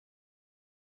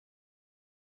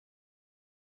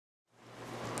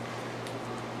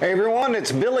Hey everyone,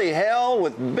 it's Billy Hell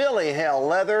with Billy Hell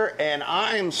Leather, and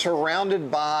I am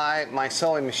surrounded by my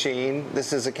sewing machine.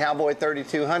 This is a CowBoy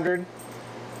 3200.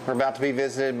 We're about to be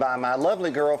visited by my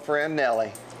lovely girlfriend,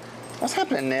 Nellie. What's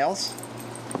happening, Nels?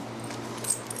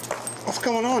 What's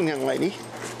going on, young lady?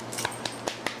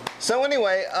 So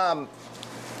anyway,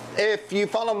 if you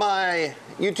follow my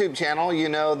YouTube channel, you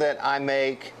know that I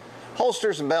make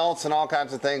holsters and belts and all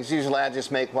kinds of things. Usually I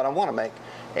just make what I want to make.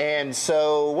 And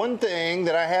so one thing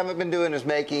that I haven't been doing is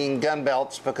making gun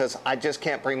belts because I just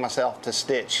can't bring myself to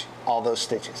stitch all those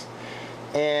stitches.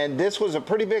 And this was a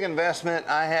pretty big investment.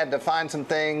 I had to find some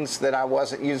things that I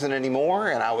wasn't using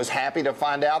anymore, and I was happy to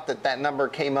find out that that number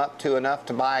came up to enough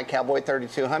to buy a CowBoy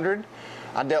 3200.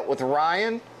 I dealt with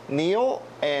Ryan Neal,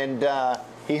 and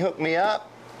he hooked me up.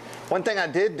 One thing I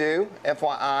did do,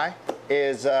 FYI,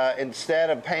 is instead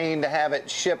of paying to have it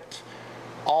shipped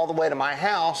all the way to my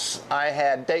house, I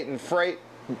had Dayton Freight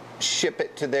ship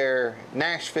it to their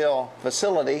Nashville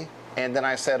facility, and then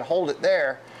I said hold it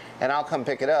there and I'll come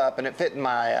pick it up, and it fit in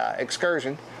my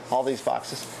excursion, all these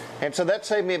boxes. And so that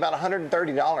saved me about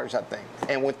 $130, I think.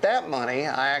 And with that money,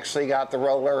 I actually got the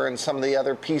roller and some of the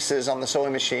other pieces on the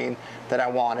sewing machine that I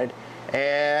wanted.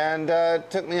 And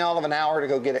it took me all of an hour to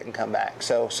go get it and come back.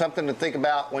 So something to think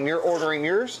about when you're ordering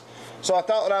yours. So I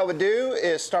thought what I would do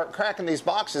is start cracking these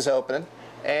boxes open,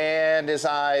 and as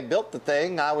I built the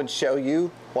thing, I would show you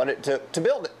what it took to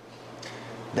build it.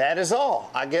 That is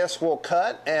all. I guess we'll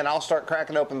cut and I'll start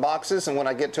cracking open boxes, and when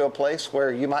I get to a place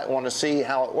where you might want to see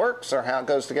how it works or how it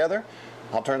goes together,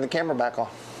 I'll turn the camera back on.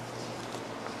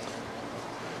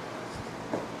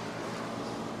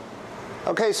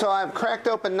 Okay, so I've cracked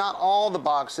open not all the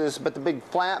boxes, but the big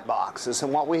flat boxes,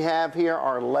 and what we have here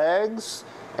are legs,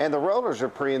 and the rollers are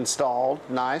pre-installed,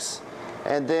 nice.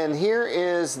 And then here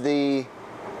is the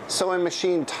sewing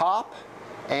machine top,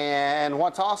 and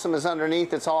what's awesome is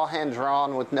underneath it's all hand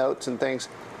drawn with notes and things.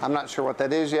 I'm not sure what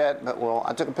that is yet, but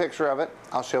I took a picture of it.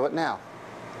 I'll show it now.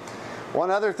 One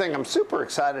other thing I'm super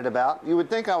excited about, you would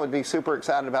think I would be super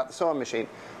excited about the sewing machine,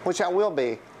 which I will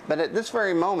be, but at this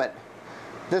very moment,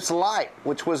 this light,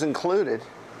 which was included,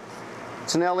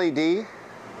 it's an LED.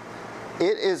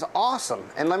 It is awesome,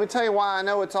 and let me tell you why I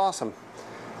know it's awesome.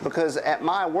 Because at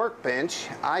my workbench,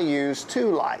 I use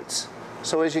two lights.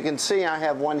 So as you can see, I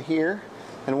have one here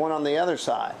and one on the other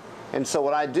side. And so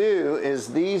what I do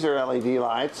is these are LED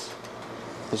lights,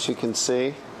 as you can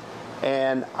see,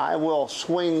 and I will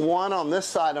swing one on this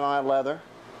side of my leather,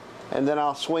 and then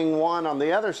I'll swing one on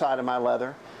the other side of my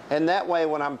leather, and that way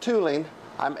when I'm tooling,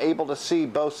 I'm able to see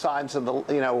both sides of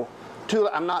the,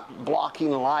 I'm not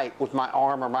blocking light with my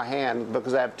arm or my hand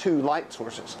because I have two light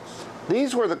sources.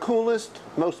 These were the coolest,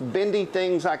 most bendy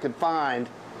things I could find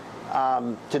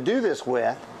to do this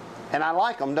with, and I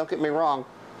like them, don't get me wrong,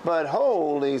 but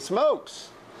holy smokes,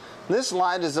 this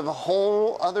light is of a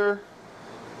whole other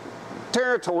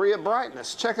territory of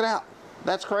brightness. Check it out.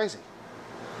 That's crazy.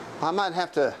 I might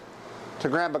have to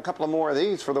grab a couple of more of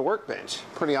these for the workbench.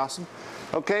 Pretty awesome.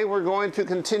 Okay, we're going to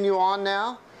continue on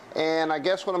now. And I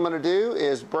guess what I'm going to do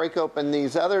is break open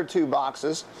these other two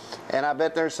boxes, and I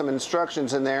bet there's some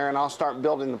instructions in there, and I'll start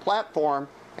building the platform,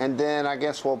 and then I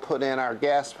guess we'll put in our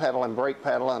gas pedal and brake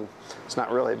pedal, and it's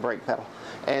not really a brake pedal,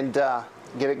 and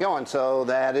get it going. So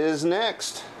that is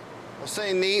next. Well,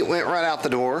 say neat went right out the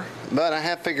door, but I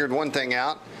have figured one thing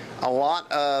out. A lot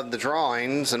of the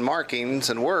drawings and markings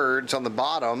and words on the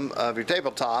bottom of your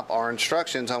tabletop are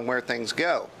instructions on where things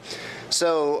go.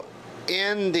 So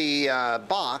in the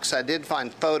box, I did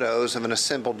find photos of an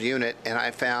assembled unit, and I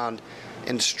found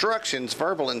instructions,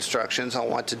 verbal instructions on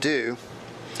what to do.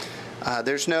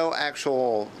 There's no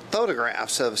actual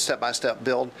photographs of step-by-step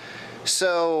build,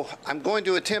 so I'm going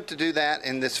to attempt to do that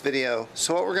in this video.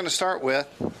 So what we're going to start with,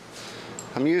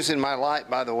 I'm using my light,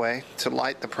 by the way, to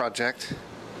light the project.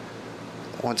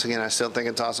 Once again, I still think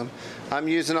it's awesome. I'm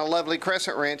using a lovely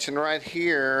crescent wrench, and right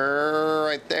here,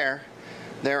 right there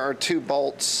are two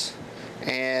bolts,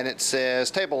 and it says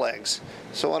table legs.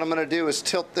 So what I'm going to do is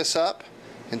tilt this up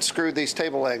and screw these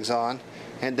table legs on,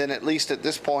 and then at least at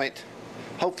this point,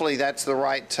 hopefully that's the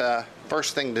right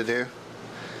first thing to do,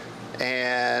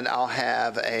 and I'll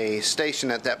have a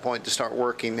station at that point to start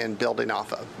working and building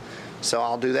off of. So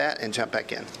I'll do that and jump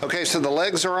back in. Okay, so the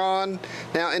legs are on.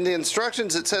 Now in the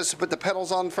instructions it says to put the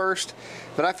pedals on first,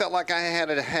 but I felt like I had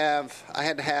to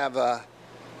have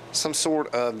some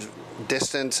sort of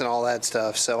distance and all that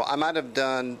stuff, so I might have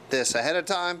done this ahead of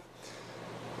time,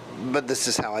 but this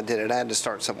is how I did it. I had to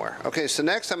start somewhere. Okay, so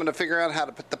next I'm going to figure out how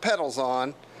to put the pedals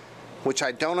on, which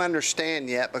I don't understand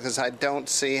yet because I don't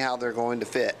see how they're going to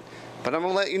fit, but I'm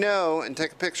going to let you know and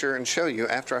take a picture and show you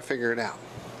after I figure it out.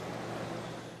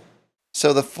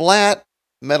 So the flat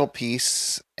metal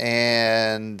piece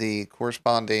and the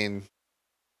corresponding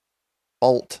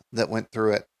bolt that went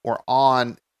through it were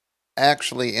on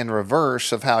actually in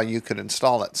reverse of how you could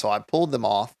install it. So I pulled them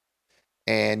off,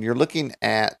 and you're looking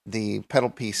at the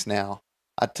pedal piece now.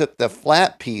 I took the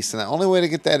flat piece, and the only way to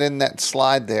get that in that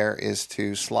slide there is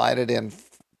to slide it in,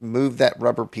 move that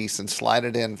rubber piece and slide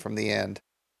it in from the end,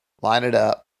 line it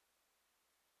up,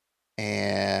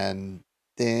 and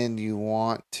then you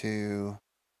want to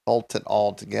bolt it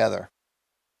all together.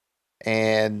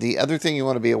 And the other thing you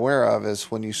want to be aware of is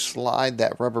when you slide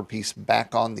that rubber piece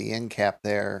back on the end cap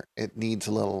there, it needs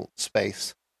a little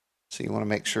space. So you want to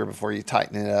make sure before you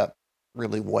tighten it up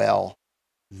really well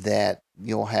that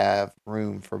you'll have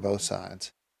room for both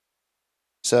sides.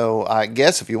 So I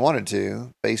guess if you wanted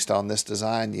to, based on this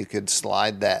design, you could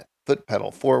slide that foot pedal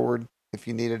forward if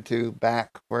you needed to,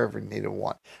 back, wherever you needed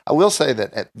one. I will say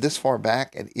that at this far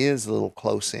back, it is a little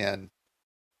close in.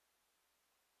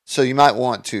 So you might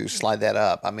want to slide that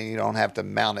up. I mean, you don't have to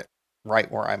mount it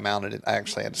right where I mounted it. I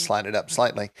actually had to slide it up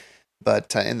slightly.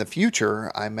 But in the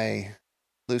future, I may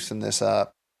loosen this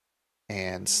up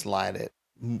and slide it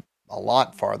a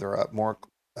lot farther up, more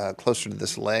closer to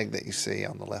this leg that you see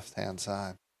on the left-hand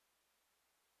side.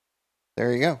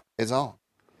 There you go. It's on.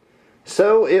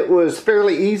 So it was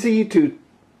fairly easy to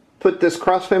put this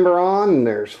cross member on, and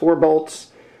there's 4 bolts.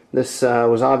 This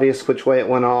was obvious which way it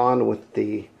went on, with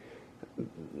the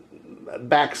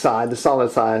back side, the solid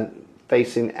side,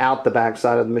 facing out the back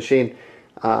side of the machine.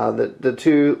 The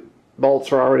 2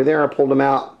 bolts are already there. I pulled them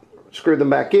out, screwed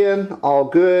them back in, all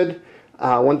good.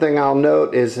 One thing I'll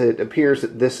note is it appears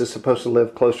that this is supposed to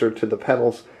live closer to the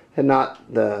pedals and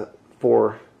not the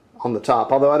 4 on the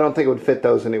top, although I don't think it would fit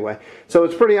those anyway. So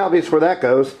it's pretty obvious where that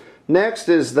goes. Next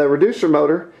is the reducer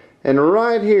motor, and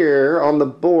right here on the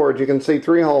board you can see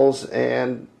 3 holes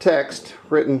and text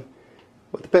written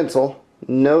with a pencil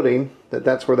noting that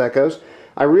that's where that goes.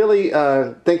 I really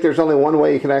think there's only one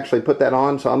way you can actually put that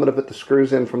on, so I'm going to put the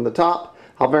screws in from the top.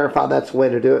 I'll verify that's the way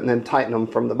to do it, and then tighten them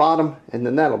from the bottom, and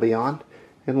then that'll be on,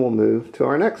 and we'll move to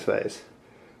our next phase.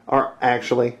 Or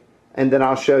actually, and then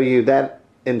I'll show you that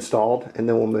installed, and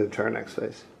then we'll move to our next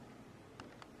phase.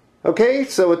 Okay,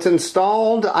 so it's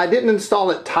installed. I didn't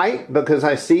install it tight because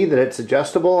I see that it's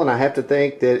adjustable, and I have to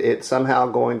think that it's somehow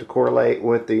going to correlate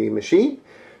with the machine.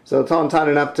 So it's on tight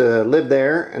enough to live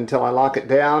there until I lock it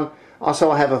down.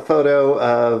 Also, I have a photo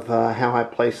of how I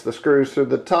place the screws through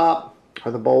the top,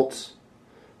 or the bolts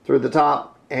through the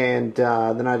top, and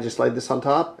then I just laid this on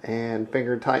top and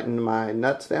finger tightened my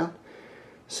nuts down.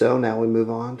 So now we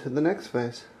move on to the next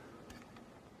phase.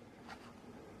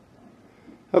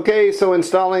 Okay, so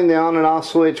installing the on and off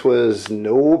switch was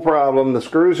no problem. The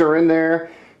screws are in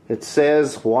there. It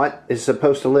says what is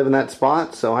supposed to live in that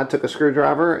spot. So I took a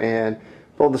screwdriver and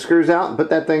pulled the screws out and put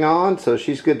that thing on, so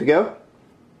she's good to go.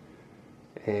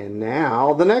 And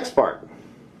now the next part.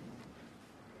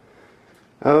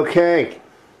 Okay,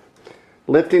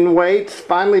 lifting weights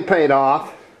finally paid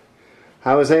off.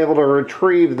 I was able to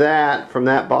retrieve that from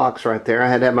that box right there. I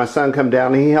had to have my son come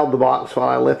down, and he held the box while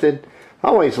I lifted.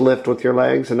 Always lift with your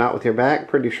legs and not with your back.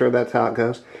 Pretty sure that's how it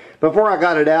goes. Before I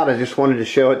got it out, I just wanted to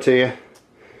show it to you.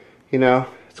 You know,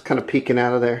 it's kind of peeking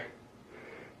out of there.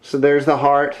 So there's the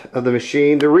heart of the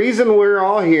machine. The reason we're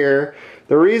all here,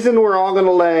 the reason we're all going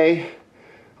to lay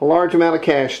a large amount of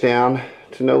cash down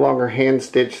to no longer hand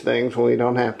stitch things when we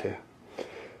don't have to.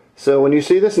 So when you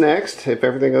see this next, if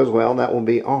everything goes well, that will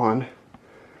be on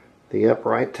the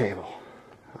upright table.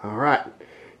 Alright,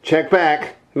 check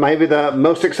back. Maybe the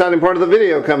most exciting part of the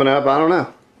video coming up, I don't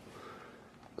know.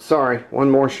 Sorry,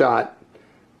 one more shot.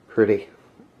 Pretty.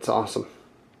 It's awesome.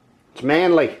 It's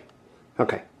manly.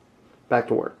 Okay, back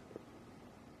to work.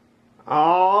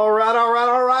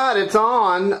 Alright, it's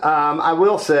on. I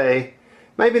will say,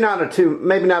 maybe not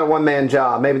a one-man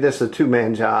job. Maybe this is a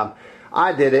two-man job.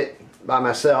 I did it by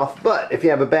myself, but if you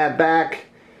have a bad back,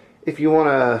 if you want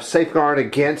to safeguard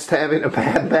against having a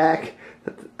bad back,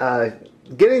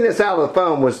 getting this out of the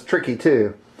foam was tricky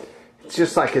too. It's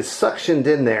just like it's suctioned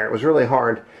in there. It was really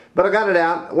hard. But I got it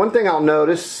out. One thing I'll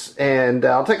notice, and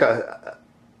I'll take a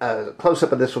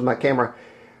close-up of this with my camera.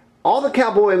 All the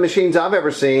Cowboy machines I've ever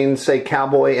seen say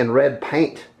Cowboy in red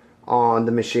paint on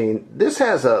the machine. This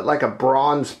has like a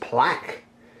bronze plaque.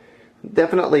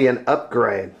 Definitely an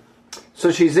upgrade.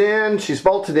 So she's in, she's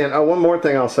bolted in. Oh, one more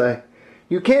thing I'll say.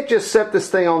 You can't just set this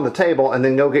thing on the table and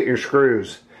then go get your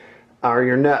screws or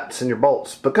your nuts and your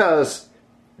bolts, because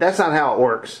that's not how it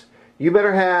works. You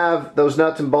better have those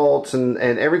nuts and bolts and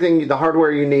everything, the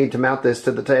hardware you need to mount this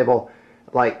to the table,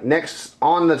 like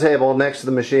on the table next to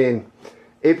the machine,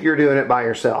 if you're doing it by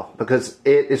yourself, because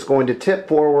it is going to tip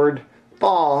forward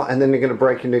fall, and then you're going to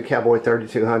break your new CowBoy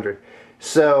 3200.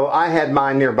 So I had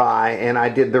mine nearby, and I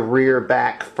did the rear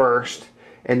back first,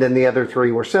 and then the other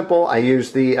three were simple. I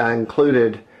used the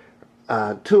included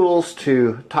tools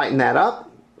to tighten that up.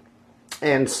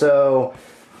 And so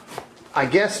I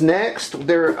guess next,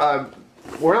 we're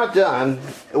not done.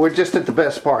 We're just at the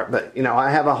best part, but you know,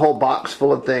 I have a whole box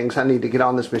full of things I need to get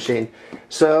on this machine.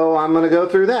 So I'm going to go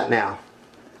through that now.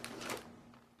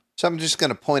 So I'm just going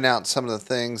to point out some of the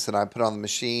things that I put on the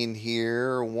machine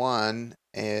here. One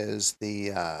is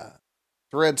the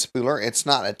thread spooler. It's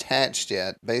not attached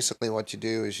yet. Basically what you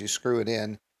do is you screw it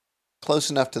in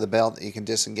close enough to the belt that you can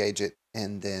disengage it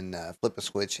and then flip a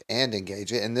switch and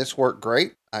engage it. And this worked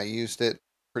great. I used it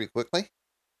pretty quickly.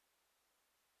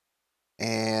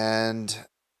 And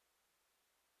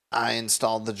I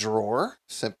installed the drawer.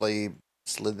 Simply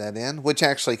slid that in, which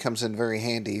actually comes in very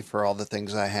handy for all the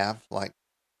things I have, like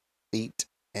feet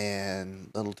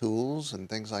and little tools and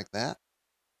things like that.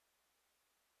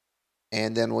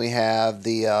 And then we have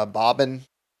the bobbin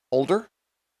holder,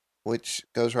 which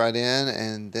goes right in.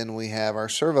 And then we have our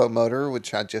servo motor,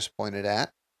 which I just pointed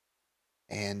at.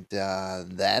 And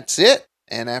that's it.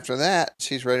 And after that,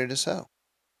 she's ready to sew.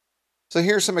 So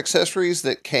here's some accessories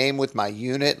that came with my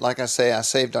unit. Like I say, I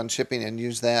saved on shipping and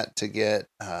used that to get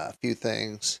a few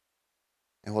things.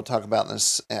 And we'll talk about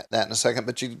that in a second.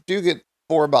 But you do get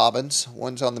 4 bobbins.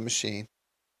 One's on the machine.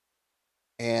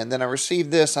 And then I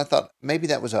received this. I thought maybe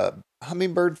that was a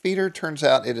hummingbird feeder. Turns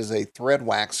out it is a thread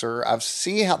waxer. I've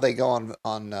seen how they go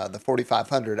on the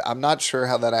 4500. I'm not sure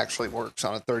how that actually works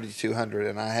on a 3200,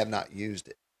 and I have not used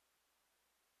it.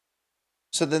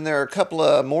 So then there are a couple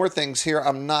of more things here.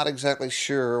 I'm not exactly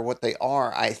sure what they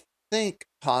are. I think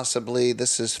possibly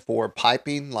this is for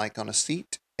piping, like on a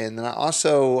seat. And then I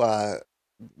also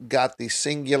got the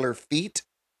singular feet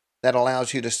that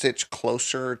allows you to stitch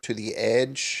closer to the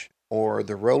edge or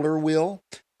the roller wheel.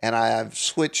 And I've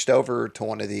switched over to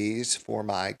one of these for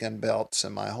my gun belts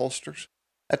and my holsters.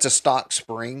 That's a stock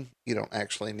spring. You don't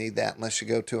actually need that unless you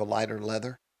go to a lighter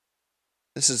leather.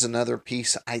 This is another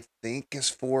piece I think is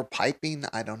for piping.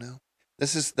 I don't know.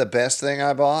 This is the best thing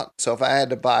I bought. So if I had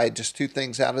to buy just 2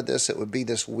 things out of this, it would be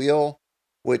this wheel,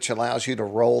 which allows you to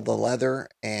roll the leather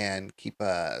and keep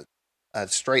a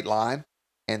straight line.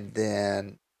 And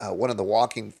then one of the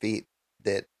walking feet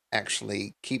that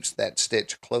actually keeps that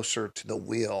stitch closer to the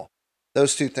wheel.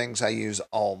 Those 2 things I use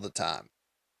all the time.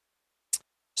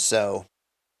 So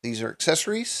these are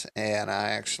accessories, and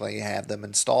I actually have them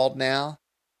installed now.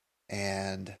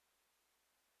 And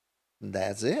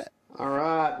that's it. All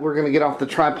right, we're going to get off the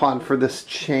tripod for this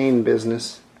chain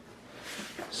business.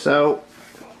 So,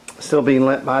 still being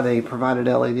lit by the provided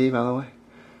LED, by the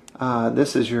way.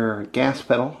 This is your gas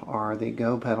pedal, or the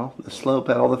go pedal, the slow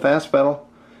pedal, the fast pedal.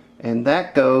 And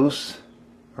that goes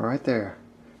right there.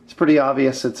 It's pretty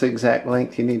obvious it's the exact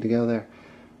length you need to go there.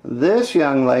 This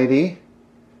young lady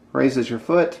raises your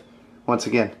foot. Once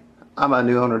again, I'm a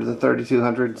new owner to the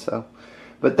 3200, so.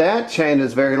 But that chain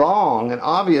is very long, and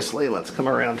obviously, let's come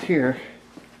around here,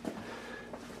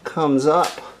 comes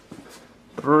up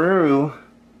through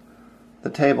the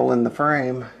table in the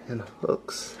frame and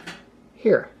hooks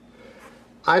here.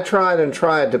 I tried and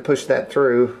tried to push that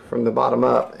through from the bottom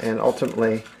up, and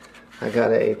ultimately I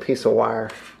got a piece of wire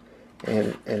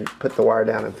and put the wire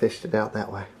down and fished it out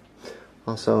that way.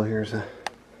 Also, here's a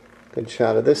good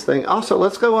shot of this thing. Also,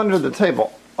 let's go under the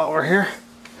table while we're here.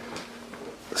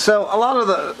 So a lot of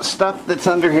the stuff that's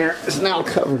under here is now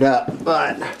covered up,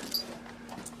 but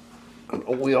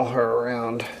I'll wheel her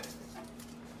around.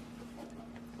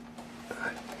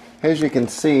 As you can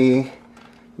see,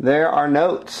 there are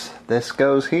notes. This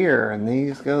goes here and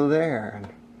these go there.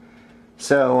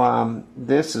 So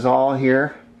this is all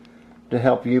here to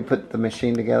help you put the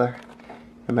machine together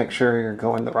and make sure you're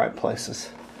going the right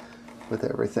places with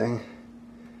everything.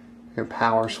 Your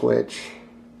power switch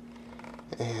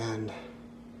and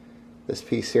this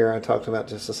piece here I talked about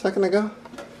just a second ago.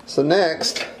 So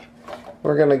next,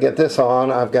 we're going to get this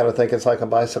on. I've got to think it's like a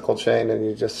bicycle chain and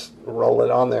you just roll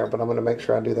it on there, but I'm going to make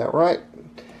sure I do that right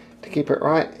to keep it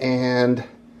right, and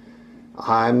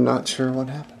I'm not sure what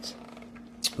happens.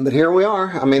 But here we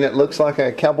are. I mean, it looks like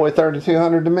a CowBoy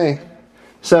 3200 to me.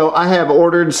 So I have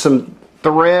ordered some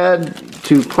thread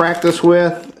to practice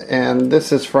with, and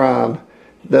this is from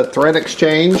the Thread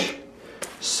Exchange.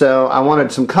 So I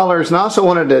wanted some colors, and I also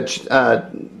wanted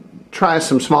to try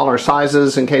some smaller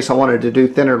sizes in case I wanted to do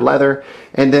thinner leather.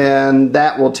 And then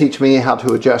that will teach me how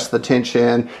to adjust the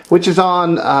tension, which is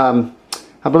on,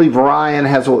 I believe Ryan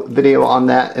has a video on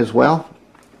that as well.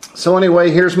 So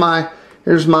anyway, here's my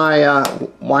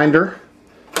winder.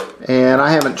 And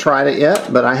I haven't tried it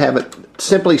yet, but I have it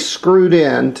simply screwed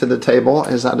in to the table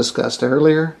as I discussed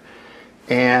earlier.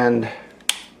 And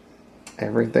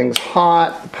everything's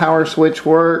hot. The power switch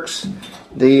works.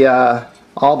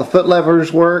 All the foot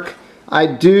levers work. I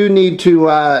do need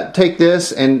to take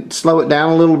this and slow it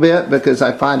down a little bit because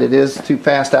I find it is too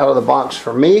fast out of the box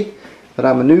for me, but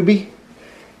I'm a newbie.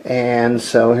 And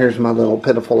so here's my little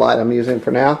pitiful light I'm using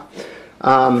for now.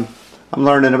 I'm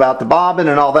learning about the bobbin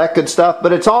and all that good stuff,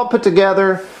 but it's all put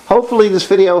together. Hopefully this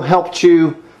video helped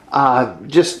you. I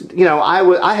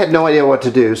had no idea what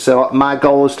to do, so my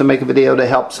goal is to make a video to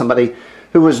help somebody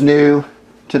who was new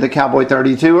to the Cowboy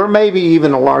 32, or maybe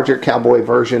even a larger Cowboy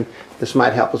version. This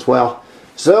might help as well.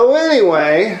 So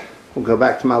anyway, we'll go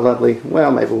back to my lovely,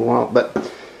 well, maybe we won't,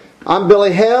 but I'm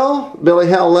Billy Hale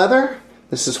Leather.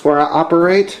 This is where I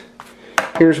operate.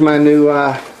 Here's my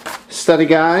new study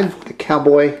guide, the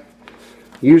Cowboy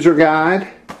user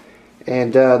guide,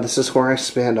 and this is where I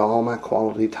spend all my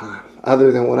quality time,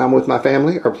 other than when I'm with my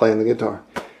family or playing the guitar.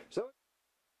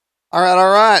 All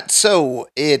right, so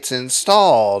it's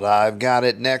installed. I've got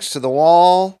it next to the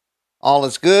wall. All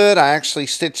is good. I actually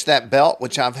stitched that belt,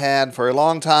 which I've had for a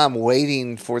long time,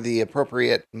 waiting for the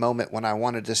appropriate moment when I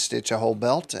wanted to stitch a whole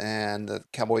belt, and the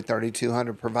Cowboy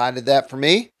 3200 provided that for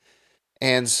me.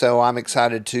 And so I'm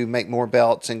excited to make more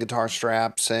belts and guitar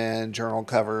straps and journal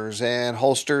covers and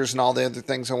holsters and all the other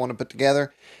things I want to put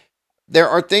together. There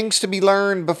are things to be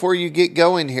learned before you get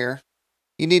going here.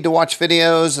 You need to watch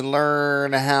videos and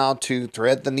learn how to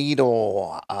thread the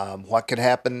needle, what could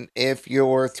happen if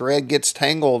your thread gets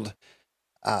tangled,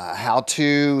 how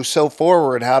to sew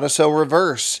forward, how to sew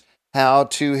reverse, how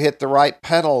to hit the right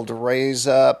pedal to raise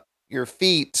up your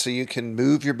feet so you can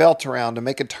move your belt around to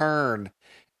make a turn.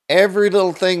 Every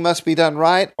little thing must be done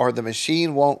right or the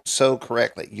machine won't sew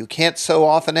correctly. You can't sew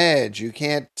off an edge. You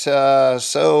can't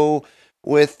sew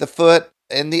with the foot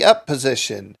in the up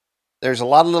position. There's a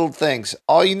lot of little things.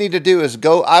 All you need to do is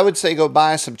I would say go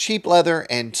buy some cheap leather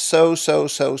and sew.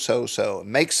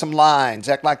 Make some lines.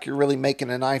 Act like you're really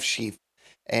making a knife sheath.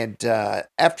 And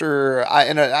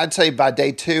I'd say by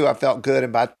day 2, I felt good.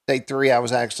 And by day 3, I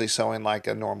was actually sewing like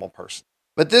a normal person.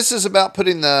 But this is about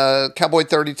putting the Cowboy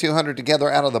 3200 together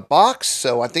out of the box.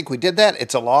 So I think we did that.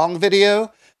 It's a long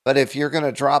video. But if you're going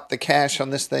to drop the cash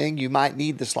on this thing, you might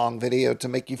need this long video to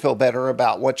make you feel better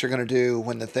about what you're going to do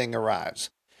when the thing arrives.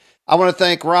 I want to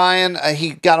thank Ryan.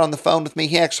 He got on the phone with me.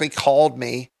 He actually called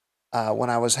me when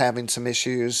I was having some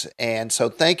issues. And so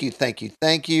thank you.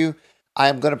 I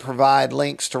am going to provide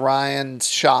links to Ryan's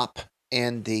shop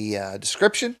in the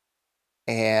description.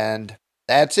 And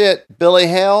that's it. Billy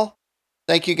Hale.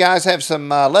 Thank you guys. I have some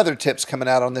leather tips coming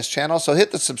out on this channel. So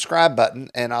hit the subscribe button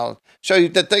and I'll show you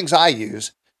the things I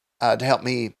use to help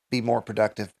me be more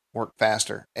productive, work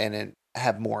faster, and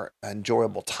have more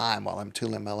enjoyable time while I'm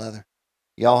tooling my leather.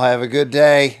 Y'all have a good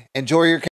day. Enjoy your